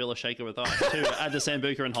 1. Fill a shaker with ice. 2. Add the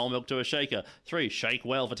Sambuca and whole milk to a shaker. 3. Shake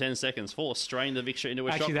well for 10 seconds. 4. Strain the mixture into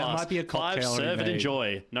a Actually, shot that glass. might be a 5. cocktail Serve and already.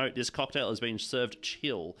 enjoy. Note: this cocktail is being served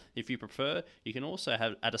chill. If you prefer, you can also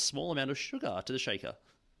add a small amount of sugar to the shaker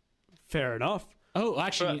Fair enough. Oh,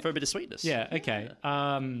 actually, for a bit of sweetness. yeah, okay.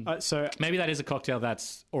 So Maybe that is a cocktail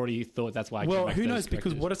that's already thought. That's why. I well, came back who to those knows? Because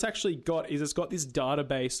characters. what it's actually got is it's got this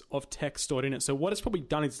database of text stored in it. So what it's probably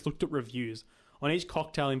done is it's looked at reviews on each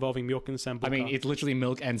cocktail involving milk and sambuca. I mean, it's literally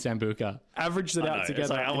milk and sambuca. averaged it I know. out It's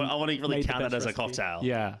together. like, I want to really made the count it best as a recipe. cocktail.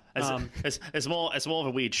 Yeah. It's more of a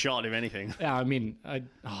weird shot, if anything. Yeah, I mean, I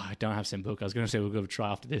don't have sambuca. I was going to say we'll go try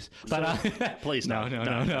after this, but Please no. no. All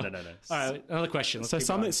right, another question. Let's So keep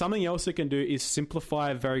going. something else it can do is simplify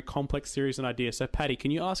a very complex series and idea. So Paddy, can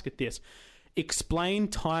you ask it this? Explain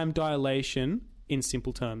time dilation in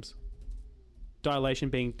simple terms. Dilation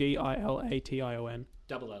being dilation.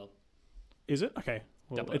 Double L. Is it? Okay.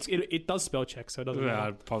 Well, Double it does spell check, so it doesn't Yeah,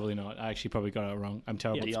 matter. probably not. I actually probably got it wrong. I'm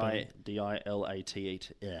terrible at spelling. Dilatation.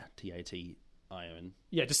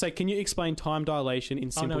 Yeah, just say, can you explain time dilation in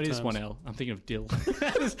Oh simple no, it terms? is one L. I'm thinking of dill.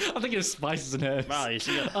 I'm thinking of spices and herbs. Wow, you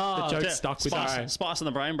see got The joke stuck with spice, us. spice in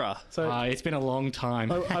the brain, bruh. So It's been a long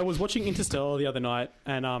time. I was watching Interstellar the other night,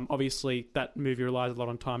 and obviously that movie relies a lot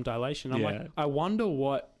on time dilation. I'm Yeah. like, I wonder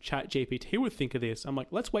what ChatGPT would think of this. I'm like,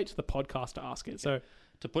 let's wait to the podcast to ask it. So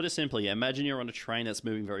To put it simply, imagine you're on a train that's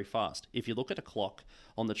moving very fast. If you look at a clock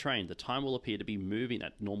on the train, the time will appear to be moving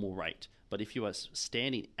at normal rate. But if you are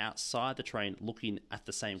standing outside the train looking at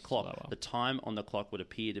the same clock, Slower. the time on the clock would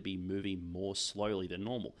appear to be moving more slowly than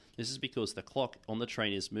normal. This is because the clock on the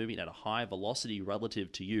train is moving at a high velocity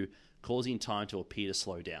relative to you, causing time to appear to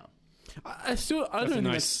slow down. I don't think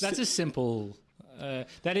That's a simple.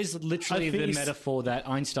 That is literally I think the it's- metaphor that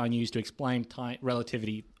Einstein used to explain time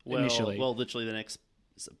relativity initially. Well, literally the next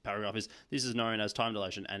paragraph is: this is known as time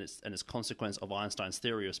dilation, and its consequence of Einstein's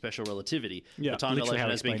theory of special relativity. Yeah, the time literally how dilation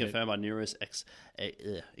he has been explained it. confirmed by numerous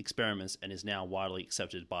experiments and is now widely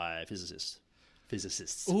accepted by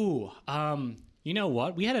physicists. Ooh, you know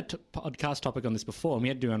what? We had a podcast topic on this before, and we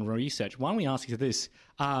had to do our own research. Why don't we ask you this?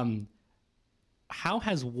 How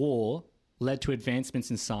has war led to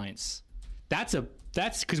advancements in science? That's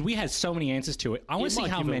because we had so many answers to it. I want to see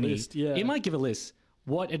might how give a many. list, yeah. It might give a list.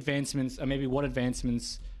 What advancements, or maybe what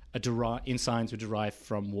advancements in science were derived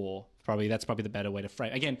from war? That's probably the better way to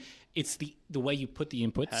frame. Again, it's the way you put the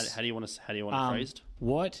inputs. How do you want to phrased?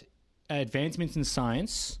 What advancements in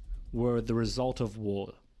science were the result of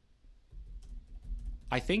war?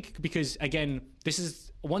 I think because, again, this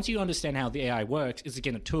is once you understand how the AI works, it's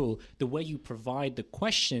again a tool. The way you provide the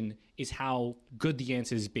question is how good the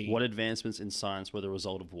answers be. What advancements in science were the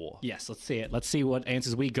result of war? Yes, let's see it. Let's see what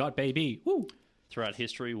answers we got, baby. Woo! Throughout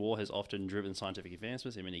history, war has often driven scientific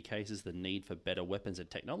advancements, in many cases the need for better weapons and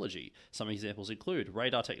technology. Some examples include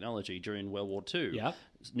radar technology during World War II, Yep.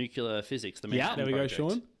 nuclear physics, the Yeah. Manhattan There we go, Project.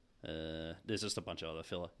 Sean. There's just a bunch of other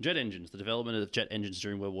filler. Jet engines, the development of jet engines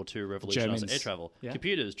during World War II revolutionized Germans. air travel. Yeah.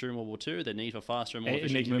 Computers during World War II, the need for faster and more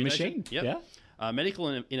efficient Enigma communication. machine. Yep. Yeah.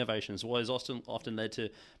 Medical innovations was often led to,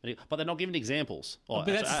 but they're not given examples. but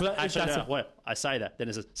that's- I say that. Then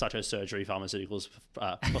there's such as surgery, pharmaceuticals,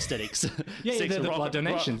 prosthetics. Yeah, Six, the blood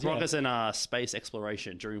donations, yeah. rockets and space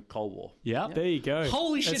exploration during Cold War. Yeah. There you go.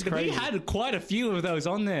 Holy That's shit! We crazy. had quite a few of those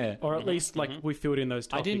on there. Or at least we filled in those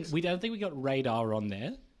topics. I don't think we got radar on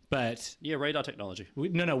there, but Yeah, radar technology. we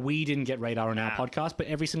didn't get radar on our podcast. But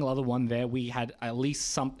every single other one there, we had at least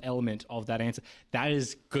some element of that answer. That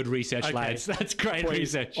is good research, Okay. lads. That's great Boys,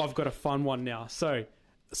 research. I've got a fun one now. So,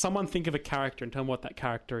 someone think of a character and tell them what that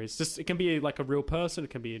character is. Just it can be like a real person, it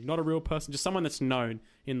can be not a real person, just someone that's known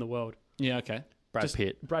in the world. Yeah. Okay. Brad Just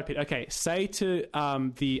Pitt. Brad Pitt. Okay, say to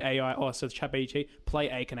the AI, so the ChatGPT, play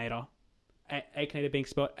Akinator. Akinator being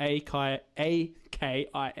spelled Akinator.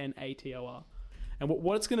 And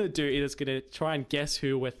what it's going to do is it's going to try and guess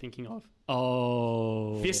who we're thinking of.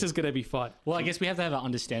 Oh. This is going to be fun. Well, I guess we have to have an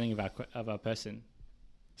understanding of our person.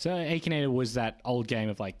 So Akinator was that old game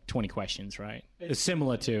of like 20 questions, right? It's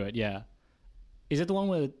similar to it, yeah. Is it the one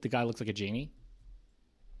where the guy looks like a genie?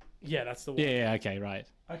 Yeah, that's the one. Yeah, okay, right.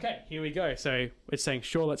 Okay, here we go. So it's saying,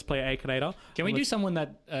 sure, let's play Akinator. Can we do someone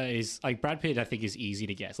that is like Brad Pitt? I think is easy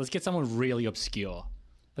to guess. Let's get someone really obscure.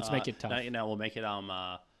 Let's make it tough. No, we'll make it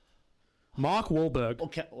Mark Wahlberg.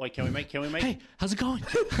 Okay, wait, can we make Hey, how's it going?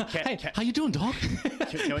 Hey, how you doing, dog?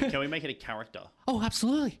 can we make it a character? Oh,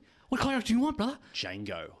 absolutely. What character do you want, brother?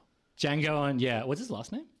 Django. Django and yeah, what's his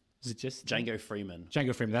last name? Is it just Django Freeman.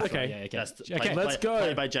 Django Freeman? That's Okay. right. Yeah. Okay. That's Okay. let's go.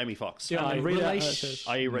 Played by Jamie Foxx. Yeah, read out how it relation- says.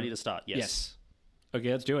 Are you ready to start? Yes. Yes.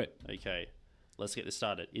 Okay, let's do it. Okay. Let's get this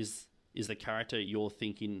started. Is the character you're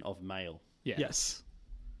thinking of male? Yeah. Yes.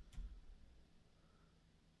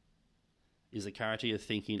 Is the character you're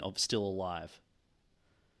thinking of still alive?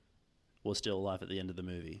 Or still alive at the end of the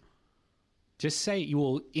movie? Just say you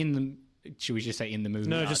will in the. Should we just say in the movie?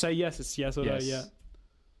 No, just say yes. It's yes or Yes. no. Yeah.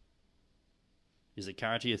 Is the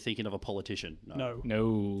character you're thinking of a politician? No.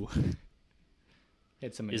 No.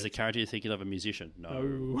 It's a Is the character you're thinking of a musician? No.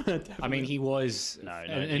 No. I mean, he was No,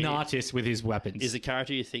 an artist with his weapons. Is the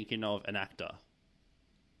character you're thinking of an actor?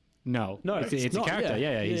 No, No, it's it's a not, character.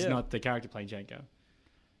 yeah. Yeah, he's Yeah. not the character playing Django.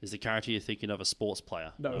 Is the character you're thinking of a sports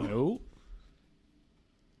player? No. No,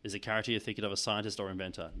 Is the character you're thinking of a scientist or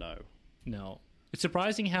inventor? No. no. It's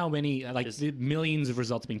surprising how many, the millions of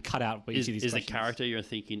results have been cut out by each Is of these the questions. character you're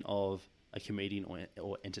thinking of a comedian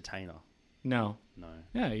or entertainer? No. No.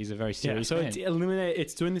 Yeah, he's a very Yeah. serious So man.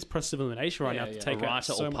 it's doing this process of elimination right Yeah, now to yeah. take A out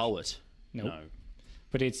writer so or much- poet? Nope. No.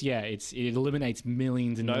 But it eliminates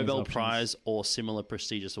millions and millions Nobel of options. Prize or similar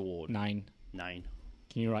prestigious award? 9. Nine.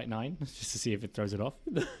 Can you write 9 just to see if it throws it off?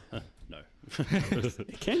 No.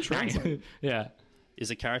 It can translate. Yeah. Is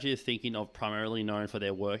the character you're thinking of primarily known for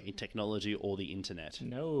their work in technology or the internet?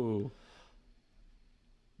 No.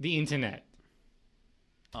 The internet.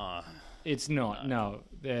 Ah. It's not. No.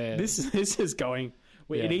 This is going.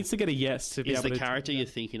 Yeah. It needs to get a yes to be Is able the to. character you're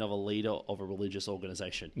thinking of a leader of a religious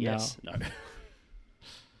organization? Yes. No.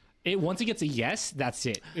 Once it gets a yes, that's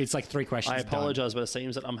it. It's like 3 questions. I done. apologize, but it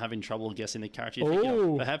seems that I'm having trouble guessing the character you're thinking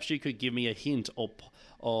Oh. of. Perhaps you could give me a hint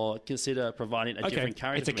or consider providing a different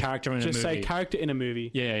character. It's a for me. character in a Just movie. say character in a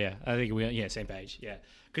movie. Yeah. I think same page. Yeah,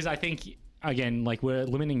 because I think again, we're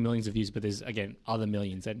limiting millions of views, but there's again other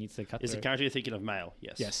millions that needs to cut. Is the through. character you're thinking of male?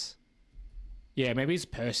 Yes. Yes. Yeah, maybe it's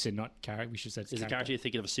person, not character. We should say it's Is the character you're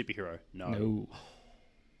thinking of a superhero? No.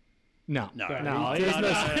 No. No. No. No. There's no-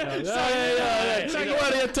 What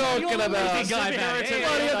are you talking about? Guy What back.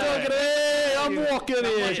 are you talking about? Hey, I'm walking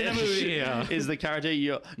Watching a in. movie here. Is the character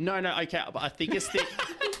you? No. Okay, but I think it's the.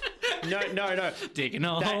 No. Digging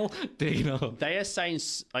a hole. Digging a hole. They are saying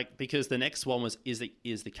because the next one was is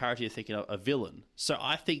the character you're thinking of a villain. So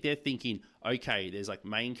I think they're thinking okay, there's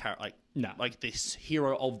main character No. this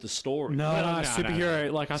hero of the story. No, No.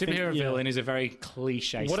 superhero. Like I think Superhero yeah. villain is a very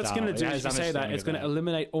cliche What it's style. going to do It is has to say that understanding it's of going to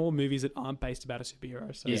eliminate all movies that aren't based about a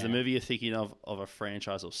superhero. So. Is Yeah. the movie you're thinking of a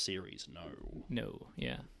franchise or series? No. No.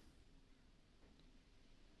 Yeah.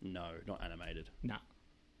 No, not animated. No.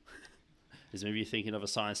 Is the movie you're thinking of a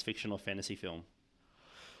science fiction or fantasy film?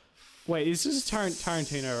 Wait, this is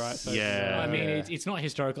Tarantino, right? So, Yeah. I mean, it's not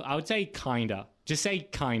historical. I would say kinda. Just say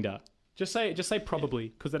kinda. Just say probably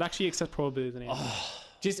because it actually accepts probably as an answer.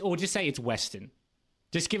 Just say it's Western.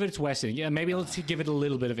 Just give it its Western. Yeah, maybe let's give it a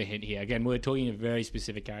little bit of a hint here. Again, we're talking a very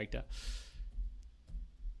specific character.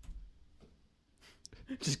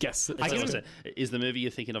 Just guess. That's what I said. Is the movie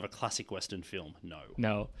you're thinking of a classic Western film? No.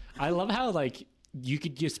 No, I love how you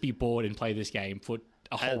could just be bored and play this game for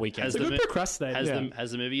a whole weekend. has It's a good mo- procrastinator. Has, Yeah.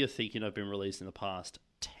 has the movie you're thinking of been released in the past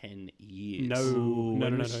 10 years? No.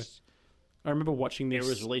 I remember watching It this.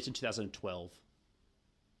 was released in 2012.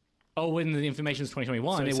 Oh, when the information is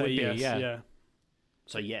 2021, it say would be. yes, Yeah.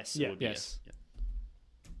 So yes. Yeah. It would be Yes. yes.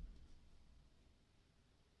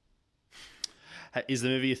 Is the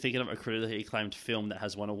movie you're thinking of a critically acclaimed film that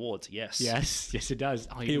has won awards? Yes. Yes, it does.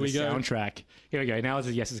 Oh, Here we the go. Soundtrack. Here we go. Now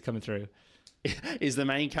the yeses coming through. Is the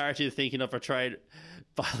main character you're thinking of portrayed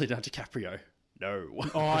by Leonardo DiCaprio? No.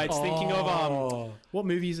 Oh, it's thinking of Oh. what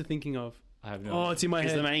movie is it thinking of? I have no. Oh, it's in my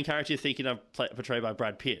Is head. the main character you're thinking of portrayed by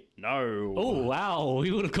Brad Pitt? No. Oh wow,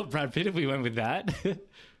 we would have got Brad Pitt if we went with that.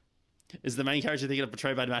 Is the main character you're thinking of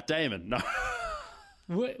portrayed by Matt Damon? No.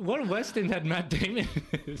 what Western had Matt Damon?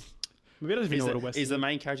 Maybe I don't even know what a Western Is the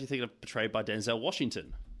main character you're thinking of portrayed by Denzel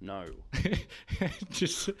Washington? No.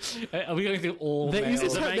 Just are we going through all? There is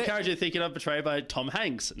Is a the main They- character you're thinking of portrayed by Tom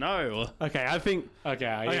Hanks? No. Okay, I think.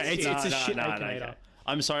 Okay, It's a shit no, Akinator. okay.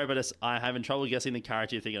 I'm sorry, but I'm having trouble guessing the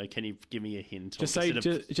character you're thinking of. Can you give me a hint? Just say,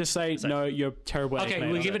 just say no. You're terrible. at okay.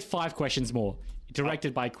 Akinator. We'll give it 5 questions more.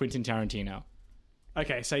 Directed by Quentin Tarantino.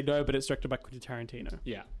 Okay, say no, but it's directed by Quentin Tarantino.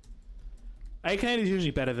 Yeah, Akinator is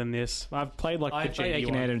usually better than this. I've played I the played JD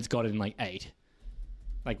Akinator one. and it's got it in 8.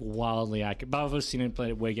 Wildly accurate. But I've seen it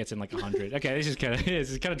play where it gets in 100. Okay, this is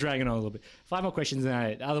kind of dragging on a little bit. 5 more questions than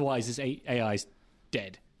that. Otherwise, this AI is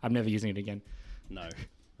dead. I'm never using it again. No.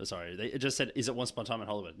 Sorry. It just said, is it Once Upon a Time in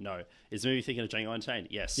Hollywood? No. Is the movie thinking of Django Unchained?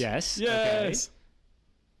 Yes. Yes. Yes.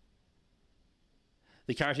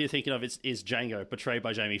 The character you're thinking of is Django, portrayed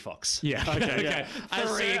by Jamie Foxx. Yeah. Okay.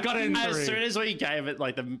 As soon as we gave it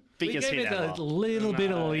like the biggest we gave hit it ever. a little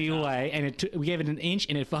bit of leeway, and we gave it an inch,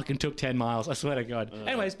 and it fucking took 10 miles. I swear to God.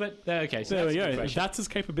 Anyways, but okay. So There we that's a good go. question. That's his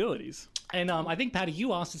capabilities. And I think, Patty,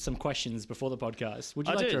 you asked us some questions before the podcast. Would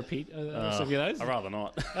you like did. to repeat some of those? I'd rather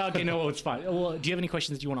not. Okay, no, well, it's fine. Well, do you have any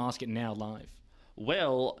questions that you want to ask it now live?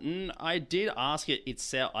 Well, I did ask it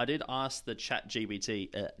itself. I did ask the ChatGPT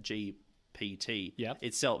GPT Yep.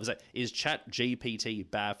 itself. It's like, is ChatGPT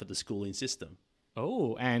bad for the schooling system?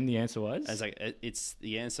 Oh, and the answer was?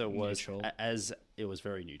 The answer was Neutral. as it was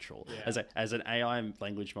very neutral. As an AI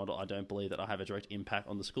language model, I don't believe that I have a direct impact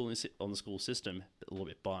on the school system. A little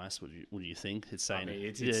bit biased. What do you think? It's saying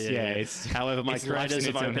it's However, my it's left creators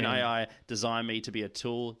in of its own OpenAI designed me to be a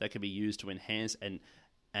tool that can be used to enhance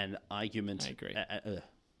and argument. I agree.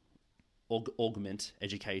 Augment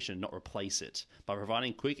education, not replace it. By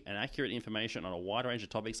providing quick and accurate information on a wide range of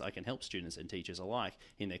topics, I can help students and teachers alike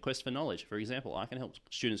in their quest for knowledge. For example, I can help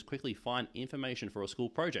students quickly find information for a school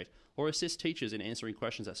project or assist teachers in answering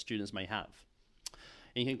questions that students may have.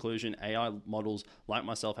 In conclusion, AI models like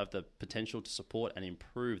myself have the potential to support and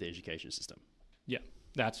improve the education system. Yeah,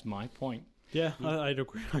 that's my point. Yeah, I'd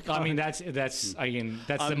agree. I mean, that's again,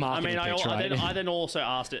 that's the marketing pitch, right? I then also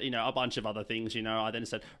asked it, a bunch of other things. I then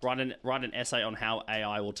said, write an essay on how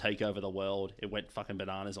AI will take over the world. It went fucking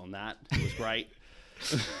bananas on that. It was great.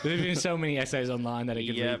 There's been so many essays online that it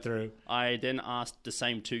can read through. I then asked the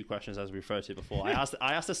same two questions as we referred to before. I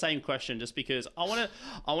asked the same question just because I want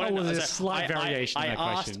to. There's a slight variation in that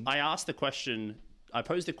question. I asked the question. I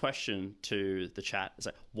posed the question to the chat. It's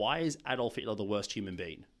like, why is Adolf Hitler the worst human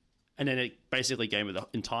being? And then it basically gave me the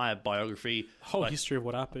entire biography. Whole history of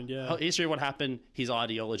what happened, Whole history of what happened, his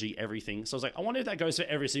ideology, everything. So I was like, I wonder if that goes for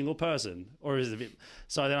every single person. Or is it a bit...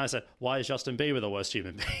 So then I said, why is Justin Bieber the worst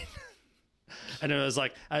human being? And it was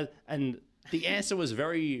like... and the answer was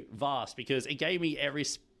very vast because it gave me every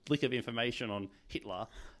slick of information on Hitler.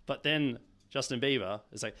 But then Justin Bieber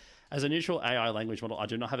is like, as a neutral AI language model, I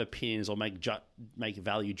do not have opinions or make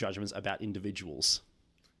value judgments about individuals.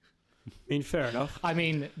 I mean, fair enough. I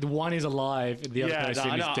mean, the one is alive, the other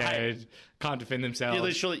person is dead, can't defend themselves. Yeah,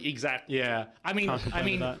 literally, exactly. Yeah, I mean,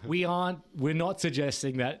 we're not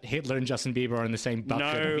suggesting that Hitler and Justin Bieber are in the same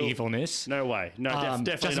bucket of evilness. No way. No, definitely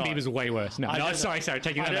Justin not. Bieber's way worse. No, sorry,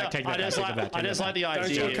 taking that back. I just like the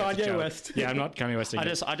idea. Don't show Kanye West. Yeah, I'm not Kanye West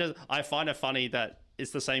again. I find it funny that it's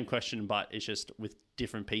the same question, but it's just with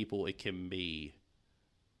different people, it can be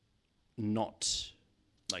not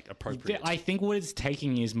like appropriate. I think what it's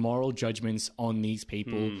taking is moral judgments on these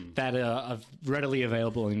people that are readily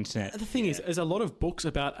available on the internet. The thing is, there's a lot of books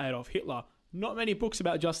about Adolf Hitler. Not many books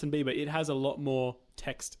about Justin Bieber. It has a lot more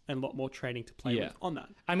text and a lot more training to play with on that.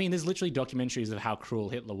 I mean, there's literally documentaries of how cruel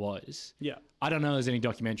Hitler was. Yeah. I don't know if there's any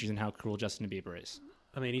documentaries on how cruel Justin Bieber is.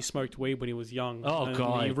 I mean, he smoked weed when he was young. Oh,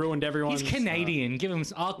 God. He ruined everyone's... He's Canadian.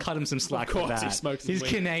 I'll cut him some slack for that. He smokes some He's weed.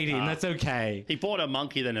 Canadian. That's okay. He bought a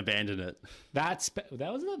monkey, then abandoned it. That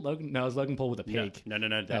was not Logan. No, it was Logan Paul with a pig. No.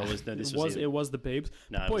 It was the Beebs. No, Boys, it was the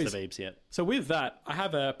Beebs, yeah. So with that, I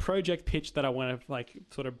have a project pitch that I want to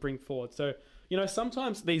sort of bring forward. So,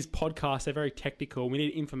 sometimes these podcasts are very technical. We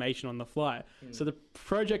need information on the fly. So the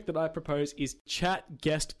project that I propose is Chat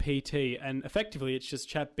Guest PT, and effectively it's just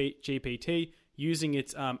Chat GPT using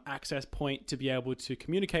its access point to be able to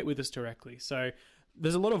communicate with us directly. So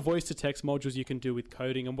there's a lot of voice to text modules you can do with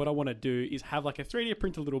coding, and what I want to do is have like a 3D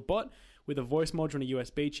printed little bot with a voice module and a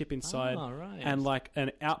USB chip inside, and like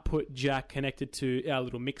an output jack connected to our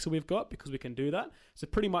little mixer we've got, because we can do that. So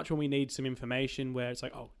pretty much when we need some information where it's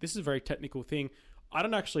like, oh, this is a very technical thing, I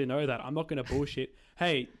don't actually know that, I'm not going to bullshit.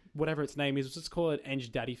 Hey, whatever its name is, let's just call it Eng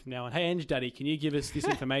Daddy from now on. Hey, Eng Daddy, can you give us this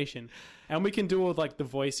information? And we can do all like the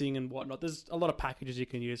voicing and whatnot. There's a lot of packages you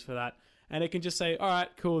can use for that. And it can just say, all right,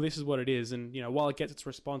 cool, this is what it is. And, while it gets its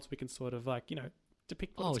response, we can sort of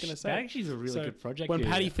depict what it's going to say. That actually is a really good project. When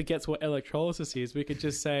Patty forgets what electrolysis is, we could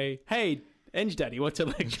just say, hey, Eng Daddy, what's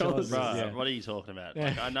electrolysis? Right, what are you talking about?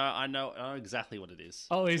 Yeah. Like, I know exactly what it is.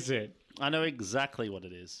 Oh, is it? I know exactly what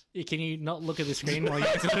it is. Can you not look at the screen while you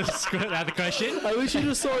answer the question? I wish you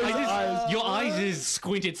just saw his eyes. Your eyes is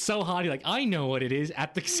squinted so hard. You're like, I know what it is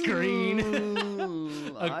at the screen.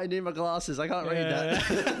 I need my glasses. I can't read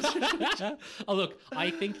that. Oh, look,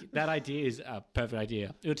 I think that idea is a perfect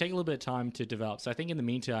idea. It'll take a little bit of time to develop. So I think in the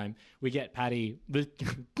meantime, we get Patty,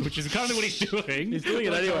 which is currently what he's doing. He's doing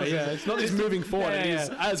it anyway. Yeah, it's not just moving forward. It is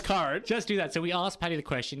as current. Just do that. So we ask Patty the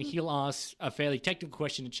question. He'll ask a fairly technical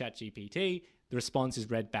question to ChatGPT. The response is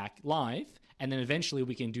read back live, and then eventually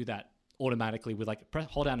we can do that automatically with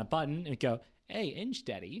hold down a button and go, "Hey, Eng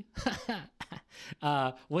Daddy,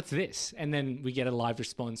 what's this?" And then we get a live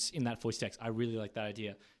response in that voice text. I really like that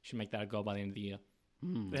idea. Should make that a goal by the end of the year.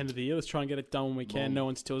 The end of the year, let's try and get it done when we can. No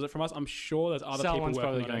one steals it from us. I'm sure there's other Someone's people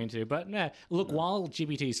probably working on going to. But look, while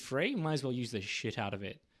GPT is free, might as well use the shit out of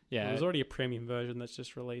it. Yeah, There's already a premium version that's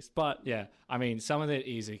just released, but yeah. I mean, some of it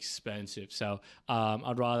is expensive, so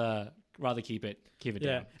I'd rather keep it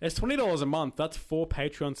down. It's $20 a month. That's 4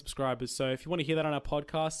 Patreon subscribers. So if you want to hear that on our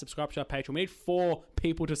podcast, subscribe to our Patreon. We need 4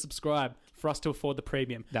 people to subscribe for us to afford the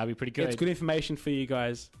premium. That'd be pretty good. It's good information for you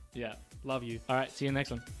guys. Yeah. Love you. All right. See you in the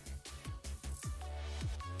next one.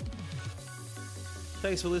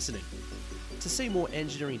 Thanks for listening. To see more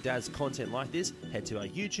Engineering Dads content like this, head to our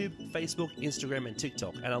YouTube, Facebook, Instagram, and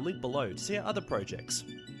TikTok, and I'll link below to see our other projects.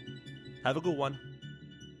 Have a good one.